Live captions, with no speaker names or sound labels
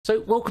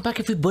So welcome back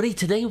everybody.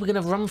 Today we're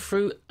going to run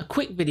through a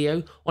quick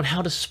video on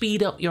how to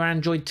speed up your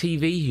Android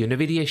TV, your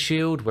Nvidia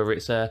Shield, whether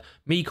it's a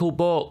Meeple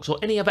box or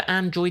any other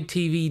Android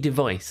TV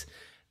device.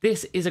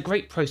 This is a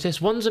great process.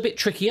 One's a bit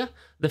trickier.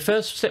 The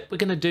first step we're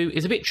going to do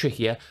is a bit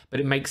trickier, but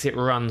it makes it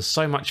run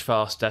so much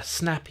faster,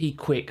 snappy,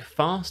 quick,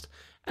 fast.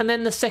 And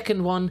then the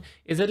second one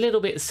is a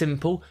little bit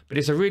simple, but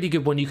it's a really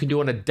good one you can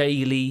do on a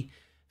daily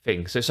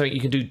thing. So something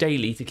you can do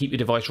daily to keep your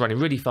device running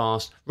really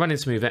fast, running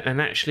smoother, and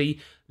actually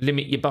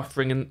limit your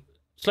buffering and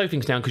slow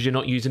things down because you're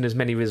not using as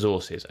many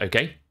resources,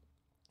 okay?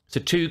 So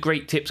two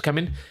great tips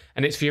coming,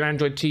 and it's for your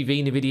Android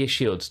TV, Nvidia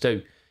Shield.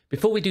 So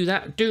before we do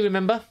that, do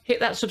remember, hit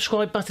that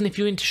subscribe button if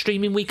you're into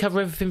streaming. We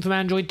cover everything from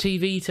Android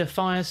TV to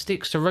Fire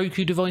Sticks to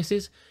Roku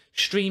devices,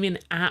 streaming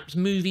apps,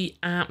 movie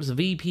apps,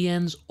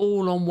 VPNs,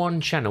 all on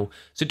one channel.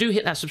 So do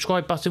hit that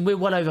subscribe button. We're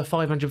well over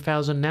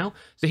 500,000 now.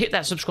 So hit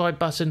that subscribe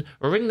button,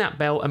 ring that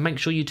bell, and make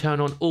sure you turn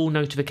on all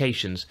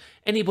notifications.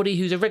 Anybody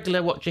who's a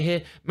regular watcher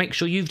here, make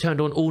sure you've turned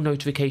on all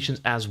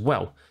notifications as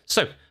well.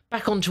 So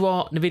back onto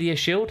our Nvidia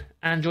Shield,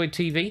 Android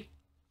TV.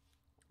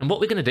 And what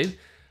we're going to do,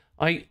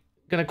 I'm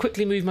going to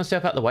quickly move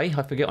myself out of the way.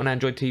 I forget on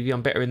Android TV,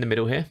 I'm better in the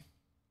middle here.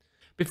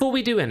 Before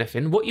we do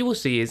anything, what you will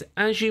see is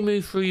as you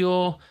move through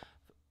your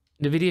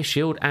Nvidia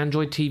Shield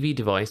Android TV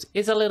device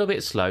is a little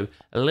bit slow,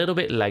 a little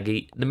bit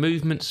laggy. The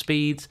movement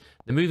speeds,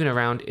 the moving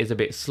around is a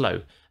bit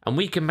slow. And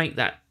we can make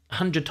that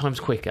 100 times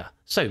quicker.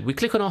 So we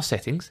click on our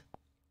settings.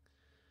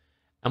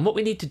 And what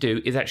we need to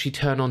do is actually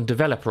turn on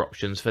developer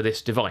options for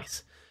this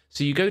device.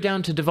 So you go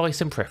down to device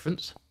and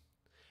preference.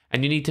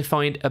 And you need to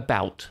find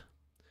about.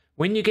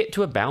 When you get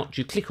to about,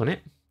 you click on it.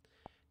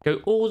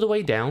 Go all the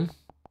way down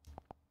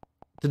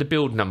to the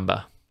build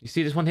number. You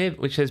see this one here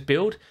which says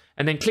build.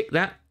 And then click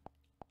that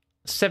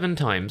 7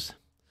 times.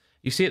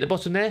 You see at the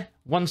bottom there,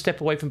 one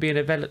step away from being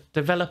a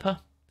developer.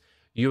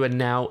 You are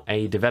now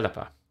a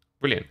developer.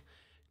 Brilliant.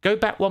 Go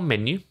back one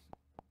menu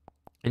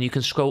and you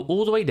can scroll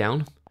all the way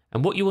down,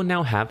 and what you will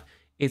now have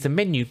is a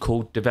menu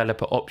called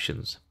developer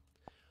options.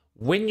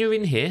 When you're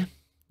in here,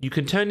 you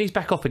can turn these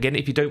back off again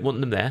if you don't want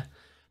them there,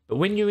 but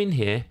when you're in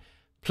here,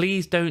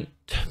 please don't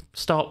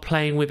start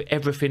playing with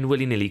everything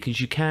willy-nilly,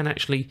 because you can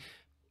actually,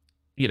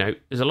 you know,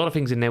 there's a lot of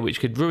things in there which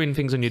could ruin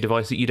things on your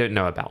device that you don't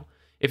know about.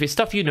 If it's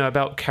stuff you know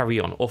about, carry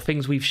on. Or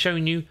things we've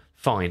shown you,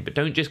 fine. But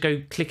don't just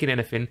go clicking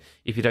anything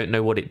if you don't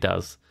know what it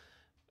does.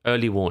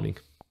 Early warning.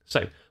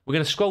 So, we're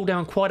going to scroll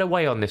down quite a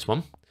way on this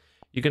one.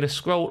 You're going to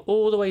scroll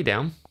all the way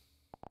down.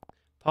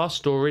 Past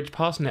storage,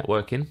 past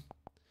networking.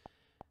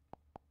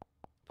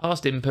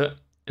 Past input,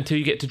 until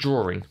you get to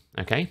drawing.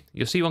 Okay?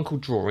 You'll see one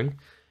called drawing.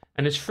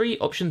 And there's 3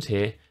 options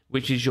here,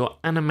 which is your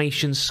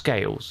animation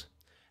scales.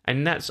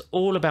 And that's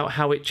all about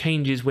how it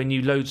changes when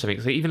you load something.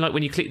 So even like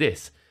when you click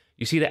this,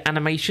 you see the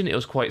animation, it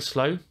was quite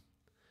slow.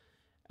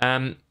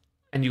 And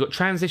you've got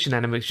transition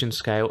animation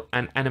scale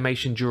and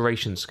animation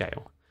duration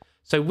scale.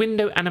 So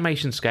window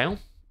animation scale,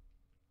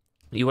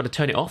 you want to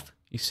turn it off.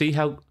 You see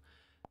how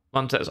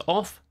once that's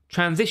off,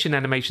 transition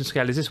animation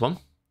scale is this one.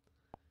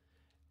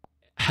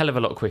 Hell of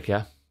a lot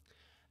quicker.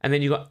 And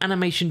then you've got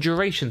animation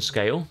duration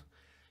scale.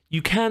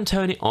 You can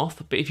turn it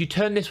off, but if you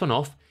turn this one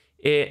off,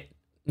 it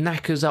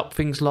knackers up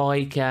things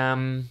like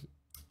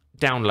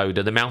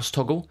downloader, the mouse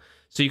toggle.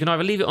 So you can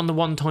either leave it on the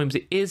 1 times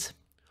it is,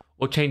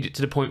 or change it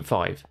to the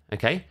 0.5,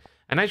 okay?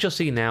 And as you'll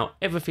see now,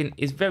 everything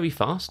is very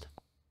fast,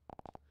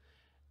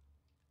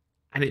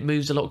 and it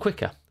moves a lot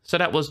quicker. So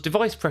that was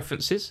device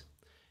preferences.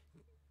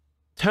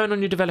 Turn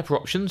on your developer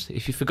options.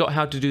 If you forgot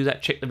how to do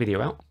that, check the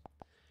video out.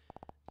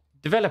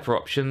 Developer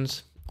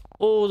options,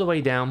 all the way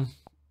down.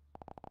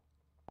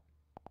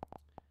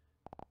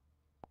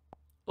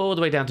 All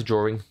the way down to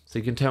drawing. So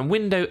you can turn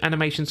window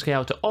animation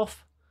scale to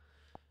off.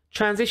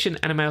 Transition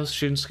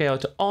animation scale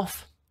to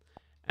off,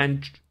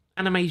 and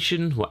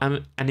animation or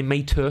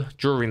animator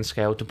drawing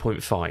scale to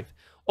 0.5.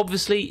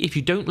 Obviously, if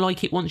you don't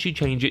like it once you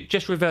change it,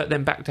 just revert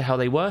them back to how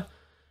they were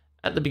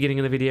at the beginning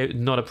of the video,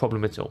 not a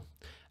problem at all.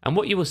 And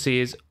what you will see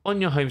is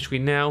on your home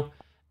screen now,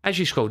 as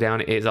you scroll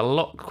down, it is a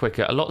lot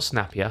quicker, a lot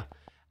snappier,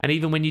 and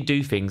even when you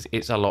do things,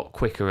 it's a lot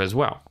quicker as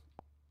well.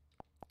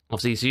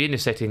 Obviously, so in the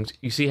settings,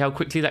 you see how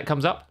quickly that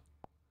comes up?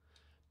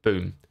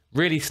 Boom.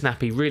 Really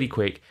snappy, really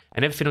quick,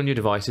 and everything on your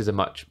device is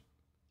much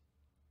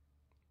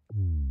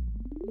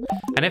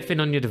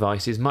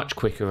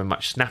quicker and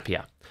much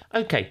snappier.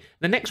 Okay,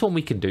 the next one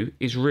we can do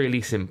is really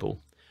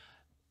simple.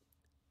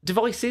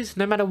 Devices,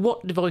 no matter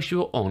what device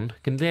you're on,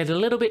 can get a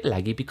little bit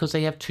laggy because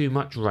they have too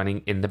much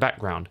running in the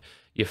background.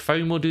 Your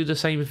phone will do the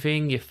same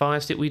thing, your Fire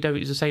Stick will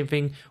do the same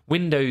thing,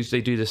 Windows, they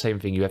do the same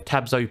thing, you have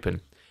tabs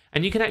open.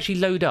 And you can actually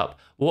load up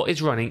what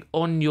is running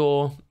on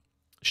your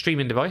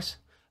streaming device.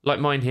 Like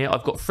mine here,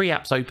 I've got 3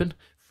 apps open,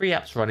 3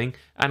 apps running,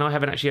 and I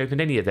haven't actually opened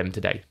any of them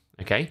today,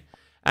 okay?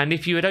 And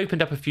if you had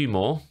opened up a few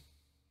more,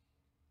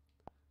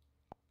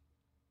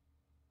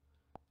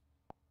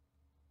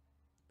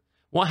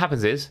 what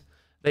happens is,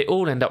 they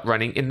all end up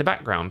running in the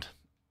background.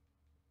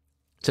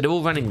 So they're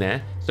all running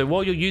there, so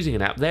while you're using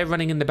an app, they're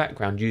running in the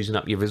background using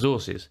up your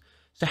resources.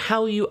 So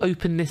how you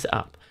open this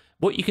up?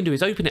 What you can do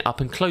is open it up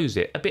and close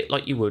it, a bit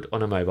like you would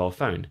on a mobile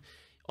phone.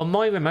 On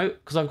my remote,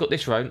 because I've got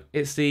this remote,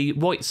 it's the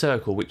white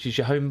circle, which is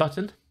your home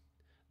button.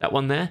 That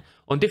one there.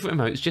 On different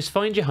remotes, just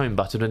find your home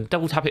button and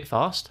double tap it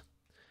fast.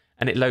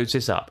 And it loads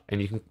this up.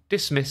 And you can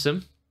dismiss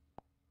them.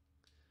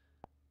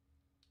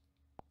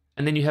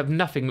 And then you have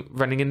nothing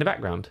running in the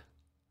background.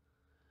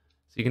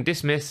 So you can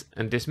dismiss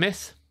and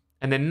dismiss.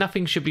 And then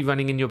nothing should be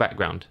running in your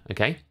background.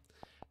 Okay?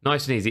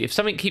 Nice and easy. If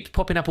something keeps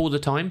popping up all the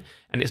time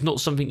and it's not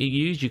something you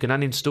use, you can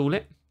uninstall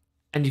it.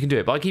 And you can do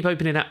it. But I keep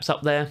opening apps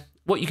up there.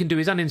 What you can do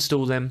is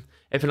uninstall them,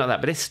 everything like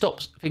that. But this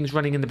stops things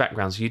running in the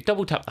background. So you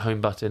double tap the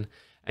home button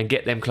and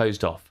get them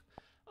closed off.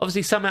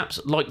 Obviously, some apps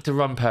like to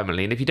run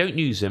permanently. And if you don't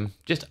use them,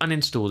 just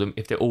uninstall them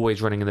if they're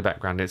always running in the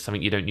background. It's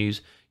something you don't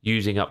use,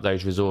 using up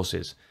those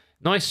resources.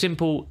 Nice,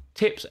 simple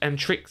tips and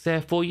tricks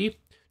there for you.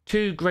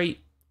 2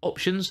 great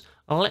options.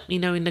 Let me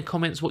know in the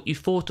comments what you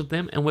thought of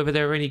them and whether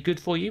they're any good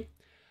for you.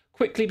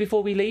 Quickly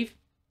before we leave,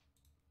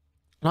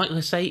 like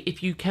I say,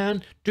 if you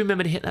can, do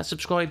remember to hit that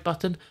subscribe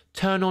button.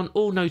 Turn on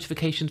all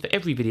notifications for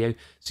every video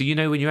so you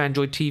know when your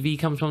Android TV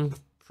comes on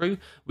through.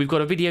 We've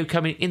got a video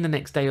coming in the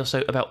next day or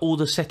so about all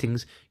the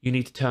settings you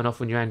need to turn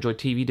off on your Android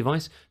TV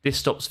device. This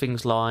stops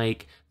things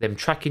like them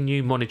tracking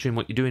you, monitoring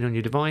what you're doing on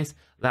your device,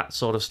 that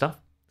sort of stuff.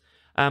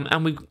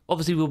 And we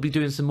obviously will be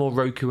doing some more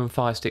Roku and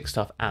Fire Stick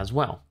stuff as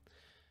well.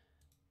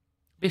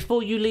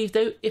 Before you leave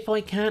though, if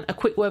I can, a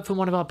quick word from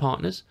one of our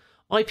partners.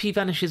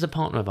 IPVanish is a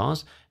partner of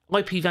ours.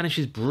 IPVanish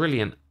is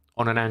brilliant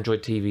on an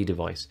Android TV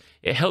device.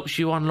 It helps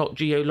you unlock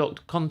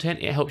geo-locked content.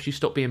 It helps you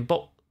stop being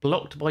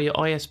blocked by your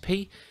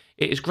ISP.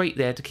 It is great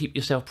there to keep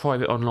yourself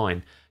private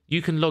online.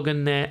 You can log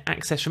in there,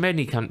 access from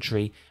any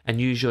country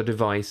and use your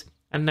device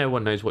and no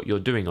one knows what you're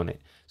doing on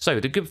it. So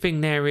the good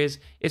thing there is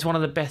it's one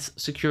of the best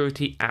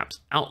security apps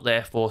out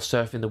there for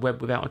surfing the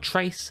web without a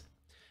trace,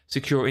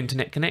 secure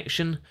internet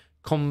connection,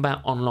 combat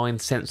online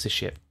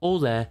censorship, all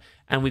there,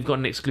 and we've got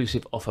an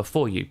exclusive offer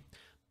for you.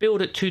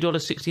 Build at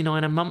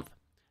 $2.69 a month.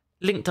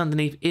 Linked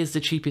underneath is the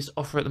cheapest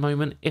offer at the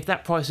moment. If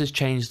that price has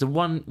changed, the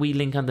one we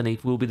link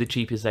underneath will be the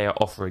cheapest they are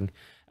offering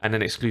and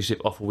an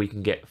exclusive offer we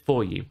can get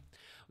for you.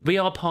 We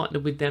are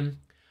partnered with them.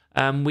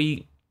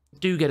 We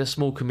do get a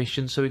small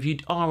commission, so if you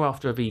are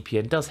after a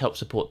VPN, it does help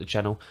support the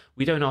channel.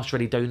 We don't ask for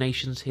any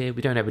donations here.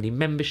 We don't have any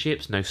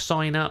memberships, no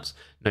sign-ups,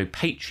 no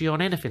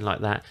Patreon, anything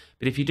like that.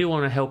 But if you do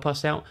want to help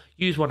us out,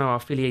 use one of our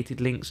affiliated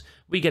links.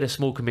 We get a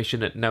small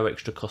commission at no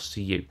extra cost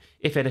to you.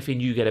 If anything,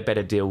 you get a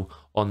better deal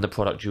on the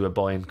product you are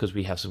buying because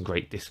we have some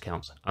great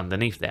discounts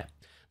underneath there.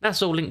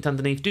 That's all linked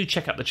underneath. Do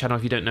check out the channel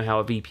if you don't know how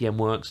a VPN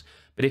works.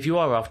 But if you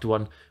are after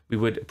one, we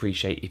would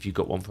appreciate if you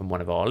got one from one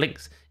of our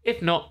links.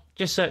 If not,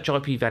 just search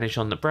IPVanish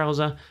on the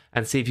browser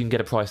and see if you can get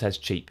a price as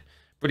cheap.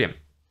 Brilliant.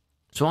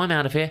 So I'm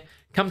out of here.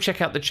 Come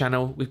check out the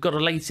channel. We've got a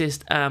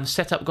latest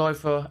setup guide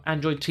for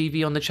Android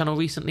TV on the channel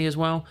recently as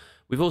well.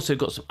 We've also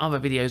got some other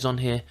videos on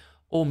here,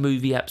 all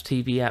movie apps,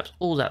 TV apps,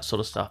 all that sort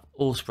of stuff,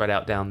 all spread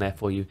out down there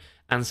for you,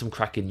 and some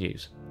cracking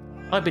news.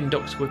 I've been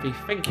Doc Squiffy.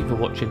 Thank you for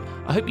watching.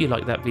 I hope you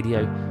liked that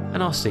video,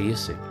 and I'll see you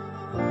soon.